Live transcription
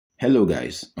Hello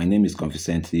guys, my name is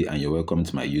Confidently and you're welcome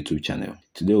to my YouTube channel.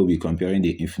 Today we'll be comparing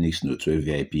the Infinix Note 12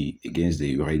 VIP against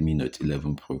the Redmi Note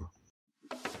 11 Pro.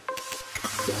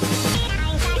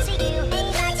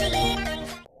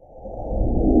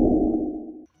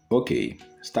 Okay,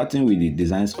 starting with the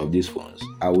designs of these phones,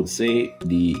 I would say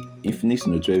the Infinix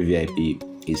Note 12 VIP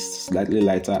is slightly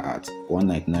lighter at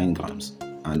 199 grams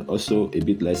and also a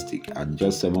bit less thick at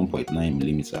just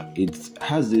 7.9mm. It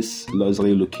has this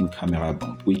luxury looking camera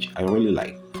bump which I really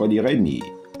like. For the Redmi,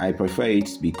 I prefer it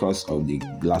because of the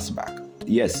glass back.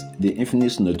 Yes, the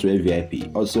Infinix Note 12 VIP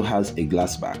also has a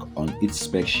glass back on its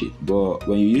spec sheet, but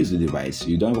when you use the device,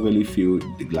 you don't really feel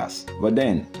the glass. But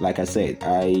then, like I said,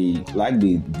 I like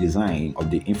the design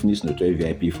of the Infinix Note 12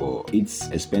 VIP for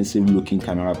its expensive looking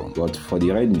camera bump. But for the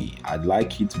Redmi, I'd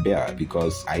like it better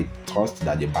because I trust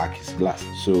that the back is glass.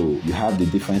 So you have the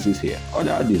differences here.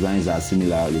 Other designs are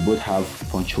similar. They both have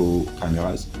punch hole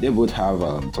cameras. They both have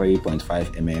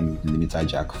 3.5mm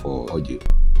jack for audio.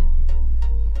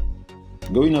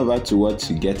 Going over to what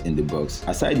you get in the box,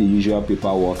 aside the usual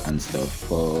paperwork and stuff,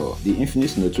 for the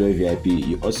Infinix Note 12 VIP,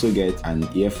 you also get an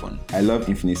earphone. I love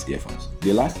Infinix earphones.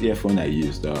 The last earphone I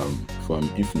used from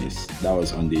Infinix, that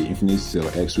was on the Infinix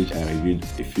 0X, which I reviewed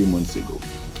a few months ago.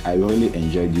 I really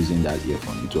enjoyed using that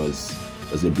earphone. It was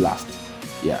a blast.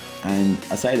 Yeah, and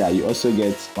aside that, you also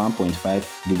get 1.5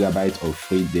 GB of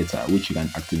free data, which you can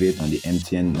activate on the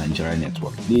MTN Nigeria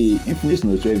network. The Infinix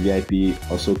Note 12 VIP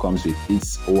also comes with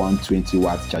its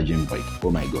 120-watt charging brick.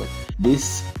 Oh my god,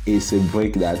 this is a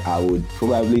brick that I would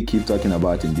probably keep talking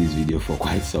about in this video for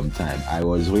quite some time. I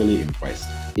was really impressed.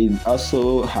 It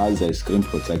also has a screen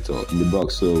protector in the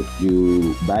box, so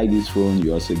you buy this phone,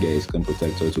 you also get a screen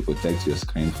protector to protect your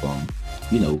screen from,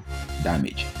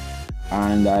 damage.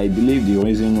 And I believe the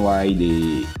reason why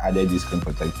they added this screen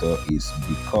protector is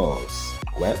because,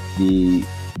 well, the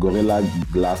Gorilla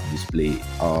Glass display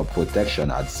or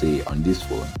protection, I'd say, on this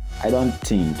phone, I don't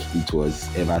think it was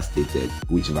ever stated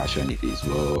which version it is,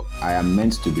 but I am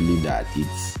meant to believe that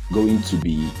it's going to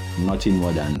be nothing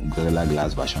more than Gorilla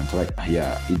Glass version. Right?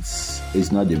 Yeah,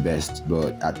 it's not the best,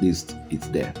 but at least it's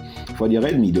there. For the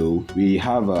Redmi though, we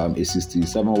have a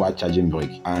 67-watt charging brick,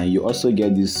 and you also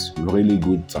get this really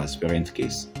good transparent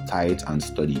case, tight and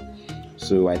sturdy.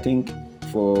 So I think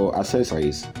for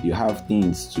accessories, you have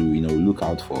things to look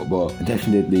out for, but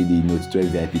definitely the Note 12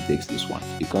 VIP takes this one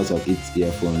because of its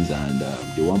earphones and the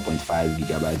 1.5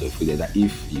 GB of free data,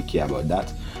 if you care about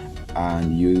that.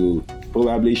 And you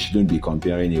probably shouldn't be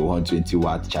comparing a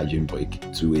 120-watt charging brick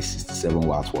to a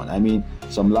 67-watt one. I mean,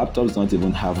 some laptops don't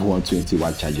even have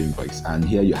 120-watt charging bricks, and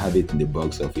here you have it in the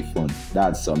box of a phone.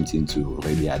 That's something to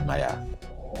really admire.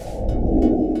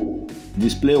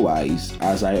 Display wise,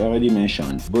 as I already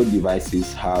mentioned, both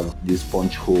devices have this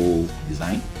punch hole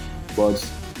design, but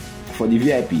for the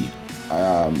VIP,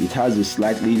 it has a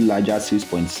slightly larger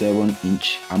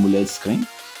 6.7-inch AMOLED screen.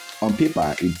 On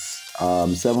paper, it's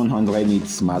 700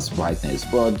 nits max brightness,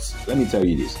 but let me tell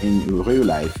you this, in real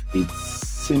life, it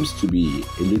seems to be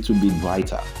a little bit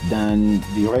brighter than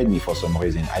the Redmi for some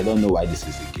reason. I don't know why this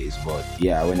is the case, but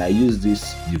yeah, when I use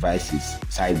these devices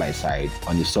side by side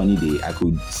on a sunny day, I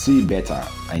could see better.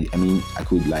 I mean, I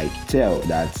could tell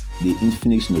that the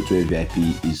Infinix Note 12 VIP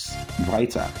is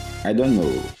brighter. I don't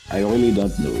know. I really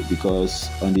don't know, because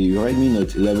on the Redmi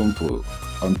Note 11 Pro,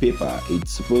 on paper,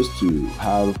 it's supposed to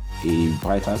have a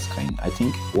brighter screen. I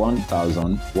think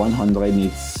 1100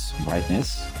 nits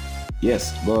brightness.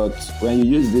 Yes, but when you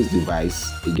use this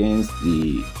device against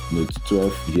the Note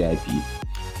 12 VIP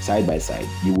side by side,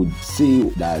 you would see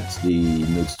that the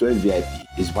Note 12 VIP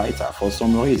is brighter for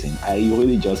some reason. I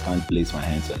really just can't place my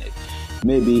hands on it.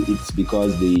 Maybe it's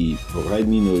because the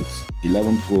Redmi Note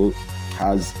 11 Pro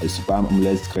has a Super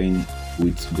AMOLED screen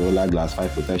with Gorilla Glass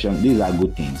 5 protection. These are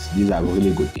good things. These are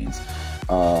really good things.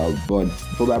 But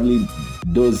probably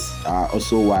those are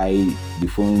also why the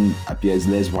phone appears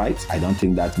less bright. I don't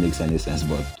think that makes any sense,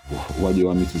 but what do you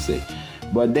want me to say?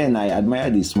 But then I admire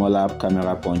the smaller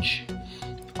camera punch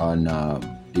on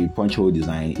the punch hole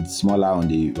design. It's smaller on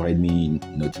the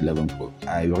Redmi Note 11 Pro.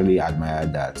 I really admire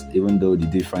that, even though the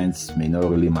difference may not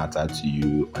really matter to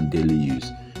you on daily use,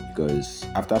 because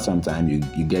after some time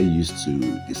you get used to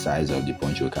the size of the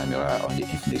punch hole camera on the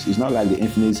Infinix. It's not like the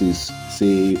Infinix is,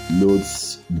 say,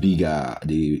 loads bigger,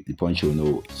 the punch hole,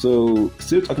 no. So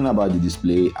still talking about the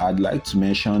display, I'd like to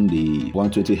mention the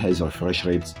 120Hz refresh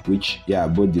rate, which, yeah,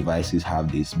 both devices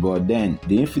have this, but then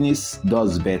the Infinix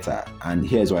does better, and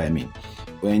here's what I mean.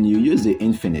 When you use the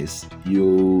Infinix,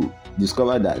 you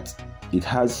discover that it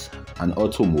has an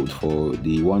auto mode for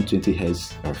the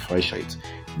 120Hz refresh rate.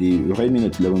 The Redmi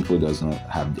Note 11 Pro does not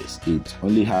have this. It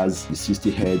only has the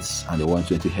 60Hz and the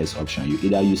 120Hz option. You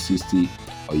either use 60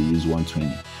 or you use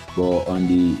 120. But on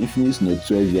the Infinix Note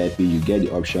 12 VIP, you get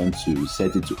the option to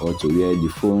set it to auto, where the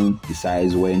phone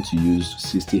decides when to use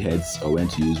 60Hz or when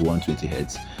to use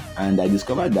 120Hz. And I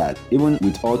discovered that even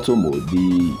with auto mode,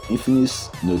 the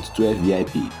Infinix Note 12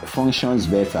 VIP functions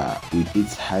better with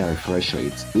its high refresh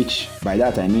rate, which by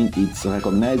that I mean it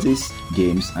recognizes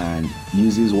games and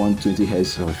uses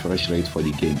 120Hz refresh rate for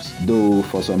the games, though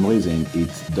for some reason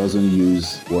it doesn't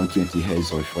use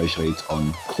 120Hz refresh rate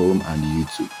on Chrome and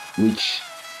YouTube, which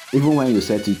even when you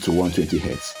set it to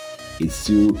 120Hz, it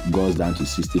still goes down to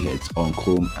 60Hz on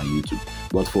Chrome and YouTube.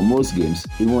 But for most games,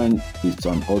 even when it's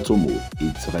on auto mode,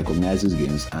 it recognizes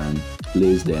games and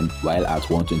plays them while at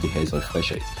 120Hz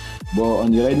refresh rate. But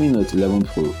on the Redmi Note 11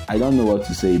 Pro, I don't know what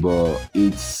to say, but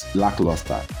it's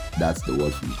lackluster. That's the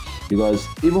word for me. Because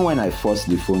even when I force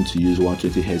the phone to use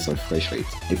 120Hz refresh rate,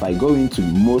 if I go into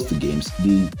most games,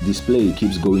 the display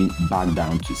keeps going back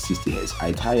down to 60Hz.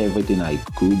 I tried everything I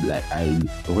could, like I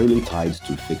really tried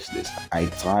to fix this. I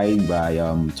tried by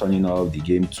turning off the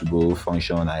game to go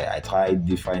function. I tried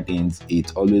different things.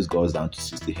 It always goes down to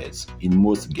 60Hz in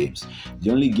most games.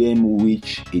 The only game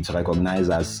which it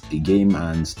recognized as a game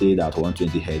and stayed at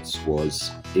 120Hz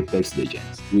was Apex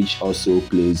Legends, which also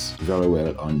plays very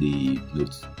well on the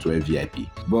Note 12 VIP.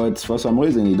 But for some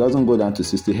reason, it doesn't go down to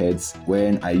 60Hz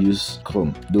when I use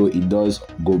Chrome, though it does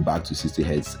go back to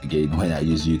 60Hz again when I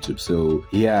use YouTube. So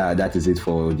yeah, that is it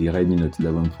for the Redmi Note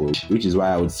 11 Pro, which is why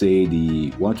I would say the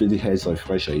 120Hz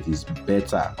refresh rate is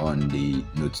better on the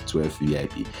Note 12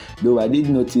 VIP. Though I did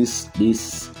notice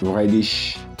this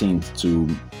reddish tint to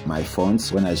my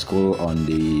fonts when I scroll on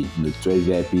the Note 12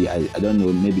 VIP. I don't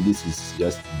know, maybe this is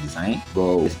just design,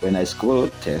 but when I scroll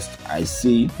test, I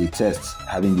see the tests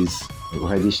having this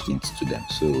reddish tint to them,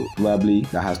 so probably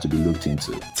that has to be looked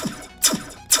into.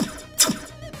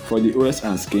 For the OS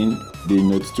and skin, the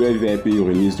Note 12 VIP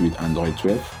released with Android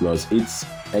 12 plus its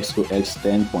XOX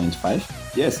 10.5.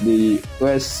 Yes, the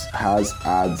OS has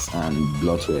ads and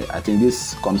bloatware. I think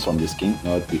this comes from the skin,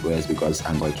 not the OS, because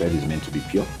Android 12 is meant to be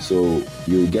pure. So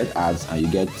you get ads and you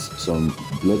get some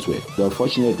bloatware. But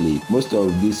unfortunately, most of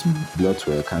this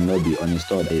bloatware cannot be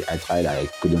uninstalled. I tried, I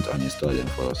couldn't uninstall them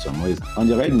for some reason. On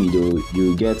the Redmi though,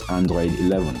 you get Android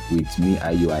 11 with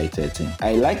MIUI 13.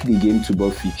 I like the game to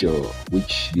boot feature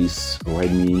which this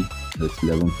Redmi Note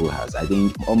 11 Pro has. I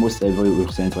think almost every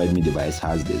recent Redmi device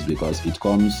has this because it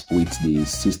comes with the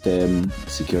system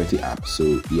security app.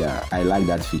 So yeah, I like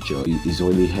that feature. It is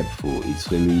really helpful.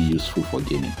 It's really useful for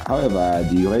gaming. However,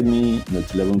 the Redmi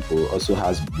Note 11 Pro also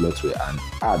has bloatware and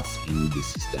ads in the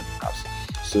system apps.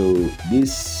 So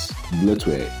this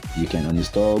bloatware, you can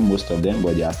uninstall most of them,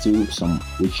 but there are still some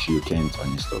which you can't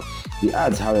uninstall. The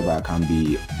ads, however, can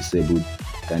be disabled.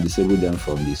 Can disable them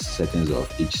from the settings of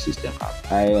each system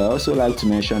app. I also like to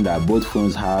mention that both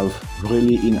phones have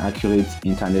really inaccurate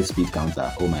internet speed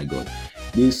counter. Oh my god.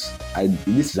 This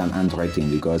is an Android thing,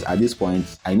 because at this point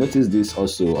I noticed this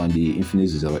also on the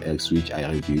Infinix 0X, which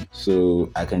I reviewed.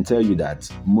 So I can tell you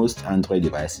that most Android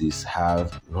devices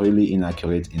have really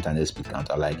inaccurate internet speed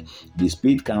counter. Like the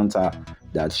speed counter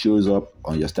that shows up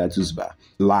on your status bar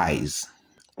lies.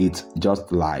 It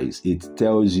just lies. It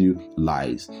tells you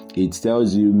lies. It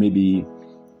tells you maybe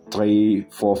 3,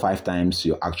 4, 5 times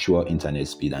your actual internet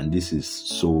speed, and this is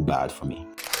so bad for me.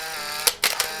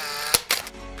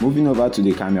 Moving over to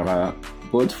the camera,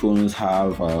 both phones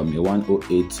have a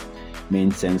 108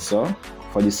 main sensor.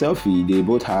 For the selfie, they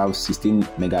both have 16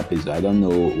 megapixel. I don't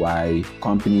know why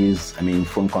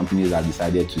phone companies have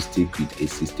decided to stick with a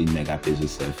 16 megapixel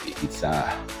selfie. It's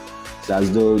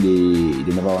as though they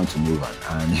never want to move on,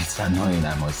 and it's annoying,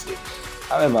 I must say.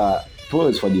 However,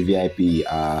 pros for the VIP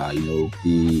are,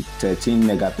 the 13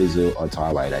 megapixel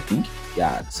ultra wide, I think.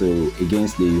 Yeah, so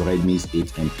against the Redmi's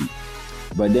 8MP.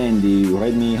 But then the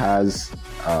Redmi has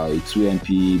a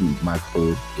 2MP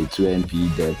macro, a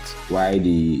 2MP depth, while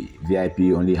the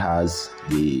VIP only has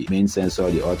the main sensor,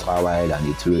 the ultra wide, and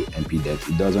the 2MP depth.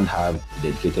 It doesn't have a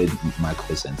dedicated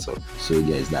macro sensor, so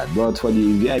there's that. But for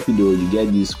the VIP though, you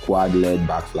get this quad LED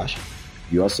back flash.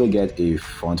 You also get a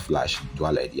front flash,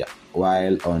 dual LED, yeah.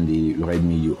 While on the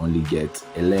Redmi, you only get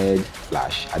a LED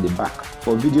flash at the back.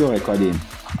 For video recording,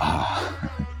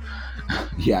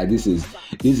 yeah, this is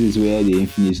where the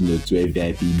Infinix Note 12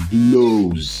 VIP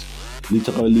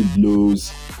literally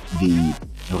blows the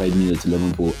Redmi Note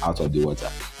 11 Pro out of the water.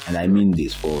 and I mean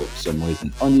this for some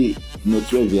reason. On the Note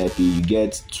 12 VIP, you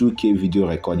get 2K video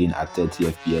recording at 30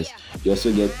 FPS. You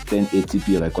also get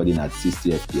 1080p recording at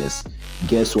 60 FPS.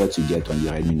 Guess what you get on the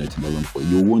Redmi Note 11 Pro?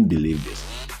 You won't believe this.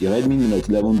 The Redmi Note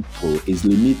 11 Pro is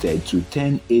limited to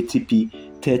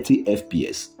 1080p 30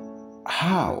 FPS.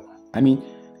 How? I mean,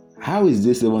 how is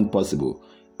this even possible?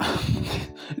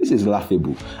 This is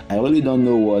laughable. I really don't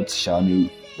know what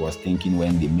Xiaomi was thinking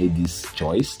when they made this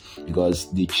choice,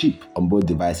 because the chip on both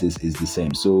devices is the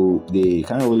same, so they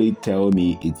can't really tell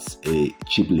me it's a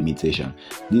chip limitation.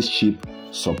 This chip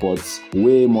supports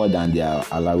way more than they are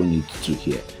allowing it to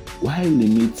here. Why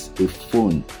limit a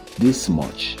phone this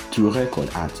much to record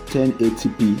at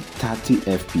 1080p 30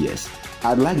 FPS?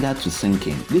 I'd like that to sink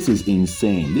in. This is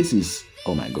insane. This is,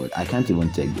 oh my god, I can't even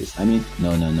take this. I mean,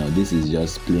 no, this is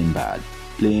just plain bad.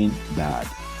 Plain bad.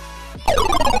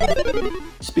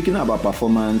 Speaking about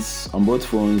performance, on both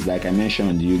phones, like I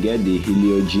mentioned, you get the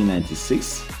Helio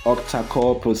G96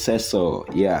 octa-core processor.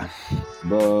 Yeah,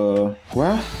 but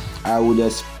well, I would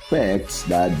expect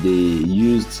that they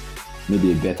used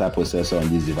maybe a better processor on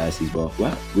these devices, but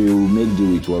well, we will make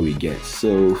do with what we get.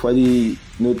 So for the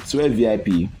Note 12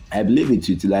 VIP, I believe it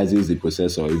utilizes the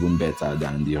processor even better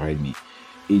than the Redmi.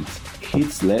 It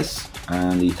hits less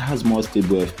and it has more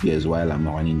stable FPS while I'm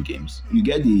running games. You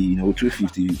get the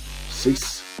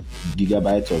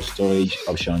 256GB of storage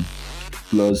option,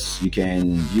 plus you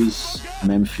can use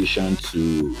Fusion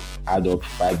to add up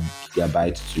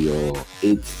 5GB to your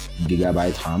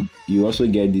 8GB RAM. You also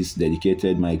get this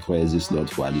dedicated micro SD slot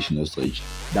for additional storage.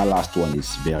 That last one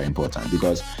is very important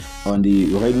because on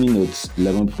the Redmi Note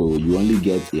 11 Pro you only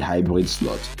get a hybrid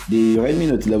slot. The Redmi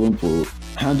Note 11 Pro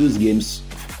handles games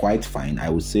quite fine. I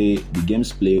would say the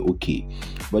games play okay,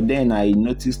 but then I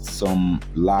noticed some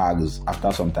lags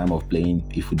after some time of playing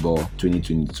eFootball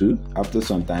 2022. After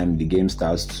some time the game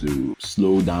starts to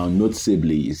slow down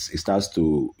noticeably. It starts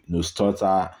to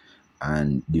stutter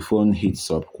and the phone heats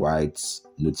up quite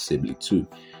noticeably too.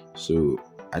 So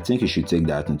I think you should take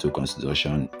that into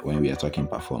consideration when we are talking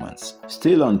performance.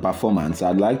 Still on performance,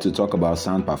 I'd like to talk about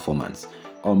sound performance.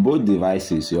 On both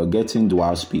devices, you're getting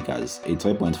dual speakers, a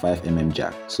 3.5mm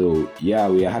jack. So yeah,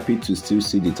 we are happy to still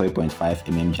see the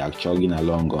 3.5mm jack chugging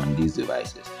along on these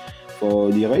devices.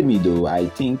 For the Redmi though, I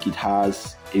think it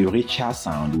has a richer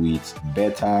sound with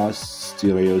better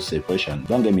stereo separation.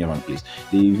 Don't get me wrong please,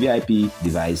 the VIP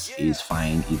device is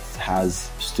fine, it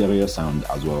has stereo sound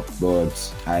as well,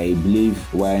 but I believe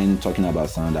when talking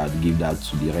about sound I'd give that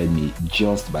to the Redmi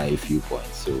just by a few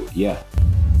points. So yeah.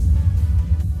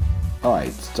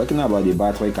 Alright, talking about the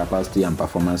battery capacity and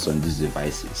performance on these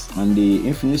devices. On the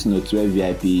Infinix Note 12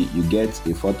 VIP, you get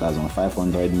a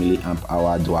 4500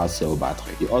 mAh dual cell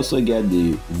battery. You also get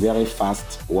the very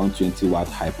fast 120 watt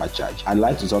hypercharge. I'd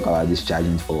like to talk about this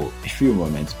charging for a few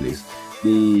moments please.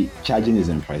 The charging is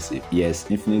impressive. Yes,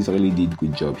 Infinix really did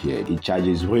good job here. It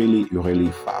charges really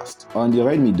fast. On the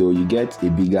Redmi though, you get a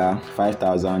bigger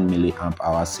 5000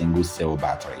 mAh single cell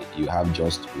battery. You have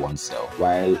just one cell,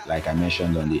 while like I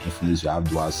mentioned on the Infinix you have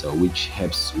dual cell, which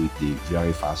helps with the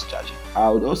very fast charging. I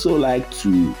would also like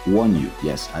to warn you,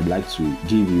 yes, I'd like to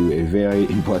give you a very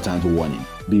important warning.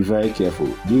 Be very careful.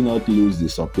 Do not lose the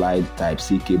supplied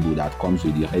Type-C cable that comes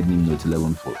with the Redmi Note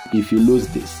 11 Pro. If you lose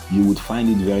this, you would find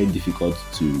it very difficult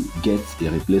to get a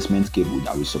replacement cable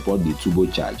that will support the turbo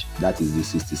charge. That is the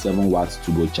 67 watts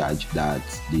turbo charge that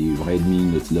the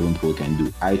Redmi Note 11 Pro can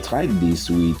do. I tried this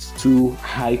with two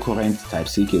high current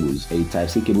Type-C cables. A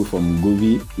Type-C cable from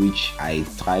Govi, which I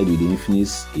tried with the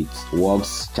Infinix. It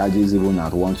works, charges even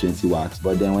at 120 watts.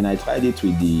 But then when I tried it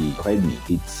with the Redmi,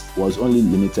 it was only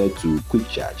limited to quick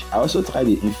charge. I also tried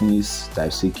the Infinix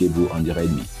Type-C cable on the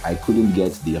Redmi. I couldn't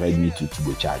get the Redmi to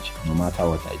turbocharge no matter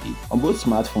what I did. On both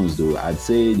smartphones though, I'd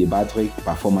say the battery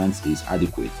performance is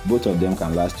adequate. Both of them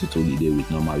can last you through the day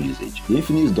with normal usage. The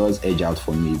Infinix does edge out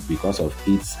for me because of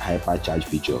its hypercharge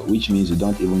feature, which means you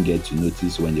don't even get to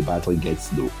notice when the battery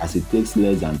gets low, as it takes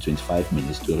less than 25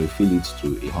 minutes to refill it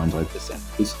to 100%.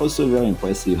 It's also very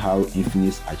impressive how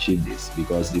Infinix achieved this,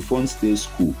 because the phone stays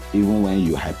cool even when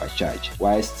you hypercharge,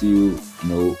 while still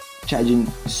charging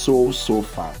so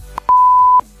fast.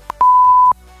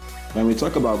 When we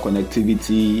talk about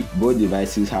connectivity, both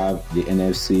devices have the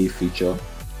NFC feature.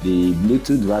 The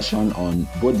Bluetooth version on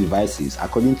both devices,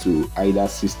 according to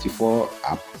IDA64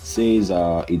 app, says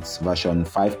it's version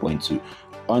 5.2.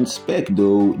 On spec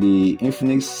though, the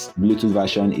Infinix Bluetooth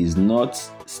version is not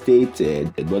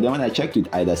stated, but then when I checked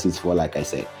with IDA64, like I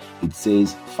said, it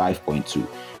says 5.2.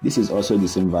 This is also the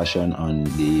same version on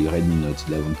the Redmi Note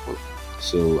 11 Pro.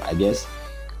 So I guess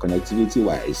connectivity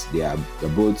wise, they're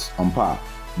both on par.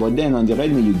 But then on the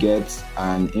Redmi, you get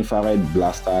an infrared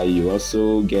blaster. You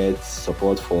also get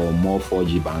support for more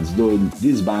 4G bands, though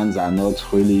these bands are not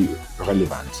really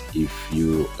relevant if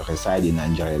you reside in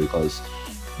Nigeria because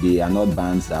they are not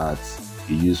bands that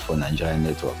you use for Nigerian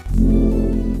network.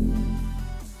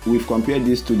 We've compared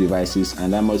these two devices,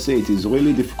 and I must say it is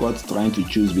really difficult trying to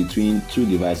choose between two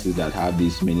devices that have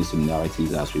these many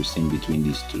similarities as we've seen between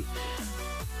these two.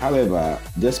 However,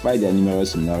 despite their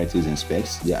numerous similarities in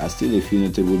specs, there are still a few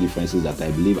notable differences that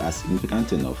I believe are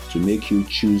significant enough to make you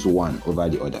choose one over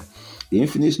the other. The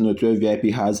Infinix Note 12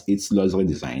 VIP has its luxury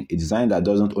design, a design that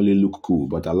doesn't only look cool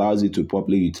but allows it to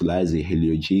properly utilize the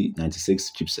Helio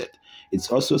G96 chipset. It's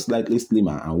also slightly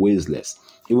slimmer and weighs less,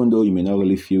 even though you may not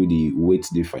really feel the weight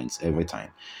difference every time.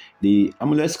 The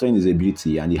AMOLED screen is a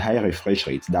beauty, and the high refresh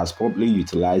rate that's properly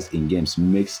utilized in games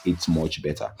makes it much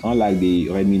better. Unlike the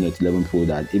Redmi Note 11 Pro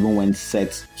that even when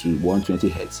set to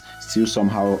 120Hz, still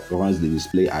somehow runs the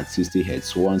display at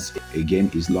 60Hz once a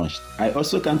game is launched. I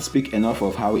also can't speak enough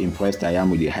of how impressed I am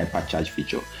with the hypercharge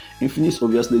feature. Infinix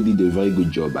obviously did a very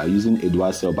good job by using a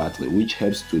dual cell battery which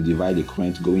helps to divide the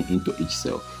current going into each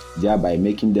cell, thereby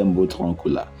making them both run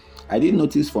cooler. I did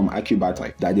notice from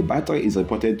AccuBattery that the battery is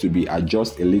reported to be at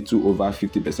just a little over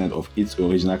 50% of its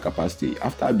original capacity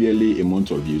after barely a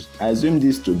month of use. I assume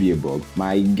this to be a bug.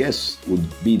 My guess would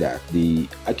be that the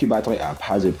AccuBattery app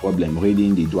has a problem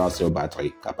reading the dual cell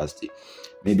battery capacity.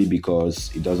 Maybe because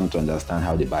it doesn't understand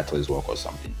how the batteries work or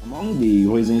something. Among the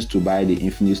reasons to buy the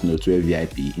Infinix Note 12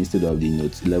 VIP instead of the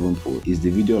Note 11 Pro is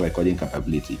the video recording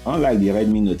capability. Unlike the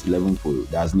Redmi Note 11 Pro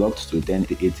that's locked to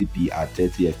 1080p at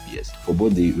 30fps for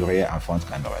both the rear and front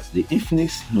cameras, the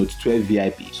Infinix Note 12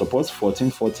 VIP supports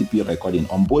 1440p recording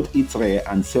on both its rear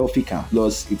and selfie cam.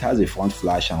 Plus, it has a front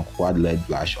flash and quad LED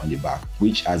flash on the back,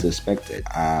 which as expected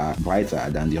are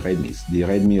brighter than the Redmi's. The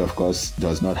Redmi of course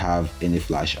does not have any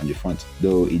flash on the front,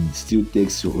 though it still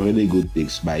takes really good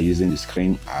pics by using the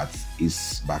screen as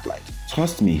its backlight.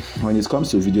 Trust me, when it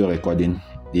comes to video recording,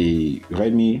 the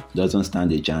Redmi doesn't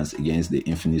stand a chance against the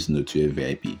Infinix Note 12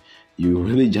 VIP. You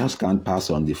really just can't pass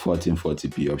on the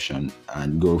 1440p option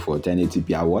and go for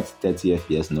 1080p at what?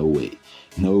 30fps? No way.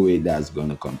 No way that's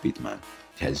gonna compete, man.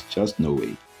 There's just no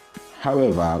way.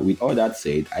 However, with all that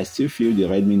said, I still feel the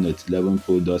Redmi Note 11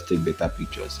 Pro does take better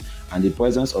pictures, and the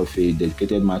presence of a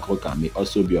dedicated macro cam may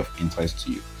also be of interest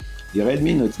to you. The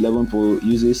Redmi Note 11 Pro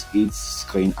uses its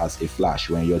screen as a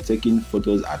flash when you're taking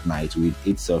photos at night with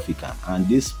its selfie cam, and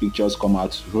these pictures come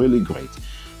out really great.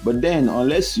 But then,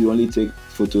 unless you only take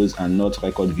photos and not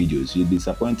record videos, you'll be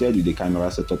disappointed with the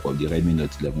camera setup of the Redmi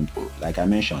Note 11 Pro. Like I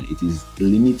mentioned, it is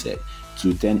limited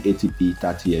to 1080p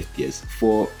 30fps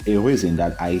for a reason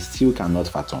that I still cannot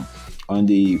fathom. On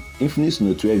the Infinix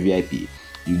Note 12 VIP,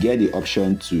 you get the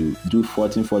option to do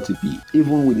 1440p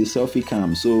even with the selfie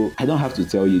cam. So I don't have to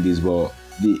tell you this, but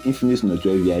the Infinix Note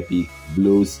 12 VIP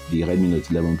blows the Redmi Note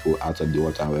 11 Pro out of the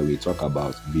water when we talk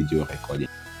about video recording.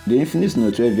 The Infinix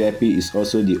Note 12 VIP is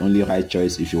also the only right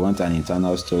choice if you want an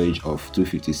internal storage of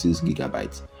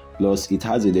 256GB. Plus, it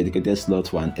has a dedicated slot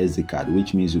for an SD card,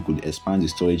 which means you could expand the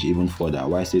storage even further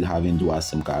while still having dual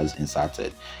SIM cards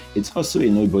inserted. It's also a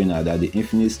no-brainer that the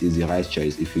Infinix is the right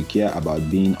choice if you care about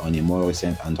being on a more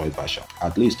recent Android version,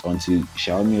 at least until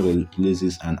Xiaomi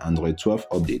releases an Android 12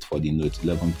 update for the Note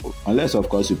 11 Pro. Unless of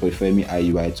course you prefer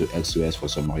MIUI to XOS for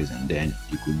some reason, then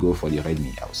you could go for the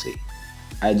Redmi, I would say.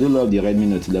 I do love the Redmi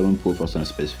Note 11 Pro for some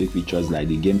specific features like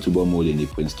the Game Turbo mode in the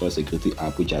Pre-install security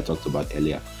app, which I talked about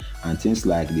earlier, and things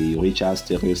like the richer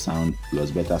stereo sound plus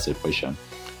better separation,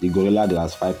 the Gorilla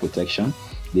Glass 5 protection,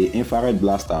 the infrared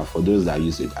blaster for those that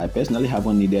use it. I personally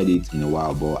haven't needed it in a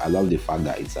while, but I love the fact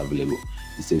that it's available.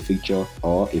 It's a feature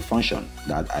or a function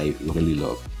that I really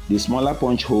love. The smaller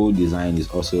punch hole design is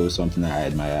also something I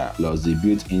admire, plus the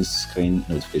built-in screen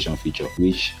notification feature,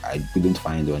 which I couldn't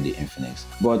find on the Infinix.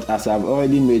 But as I've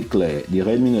already made clear, the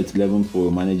Redmi Note 11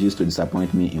 Pro manages to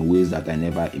disappoint me in ways that I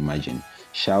never imagined.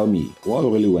 Xiaomi, what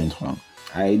really went wrong?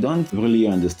 I don't really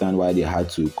understand why they had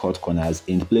to cut corners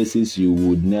in places you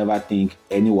would never think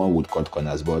anyone would cut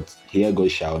corners, but here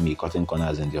goes Xiaomi cutting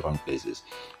corners in the wrong places.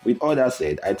 With all that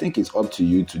said, I think it's up to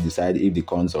you to decide if the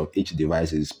cons of each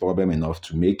device is problem enough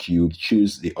to make you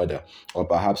choose the other, or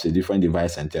perhaps a different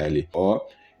device entirely, or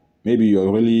maybe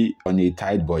you're really on a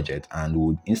tight budget and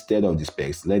would, instead of the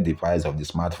specs, let the price of the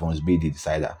smartphones be the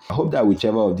decider. I hope that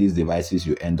whichever of these devices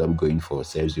you end up going for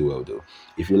serves you well though.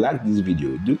 If you like this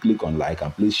video, do click on like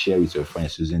and please share with your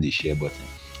friends using the share button.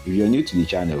 If you're new to the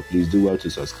channel, please do well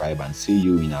to subscribe and see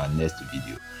you in our next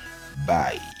video.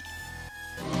 Bye.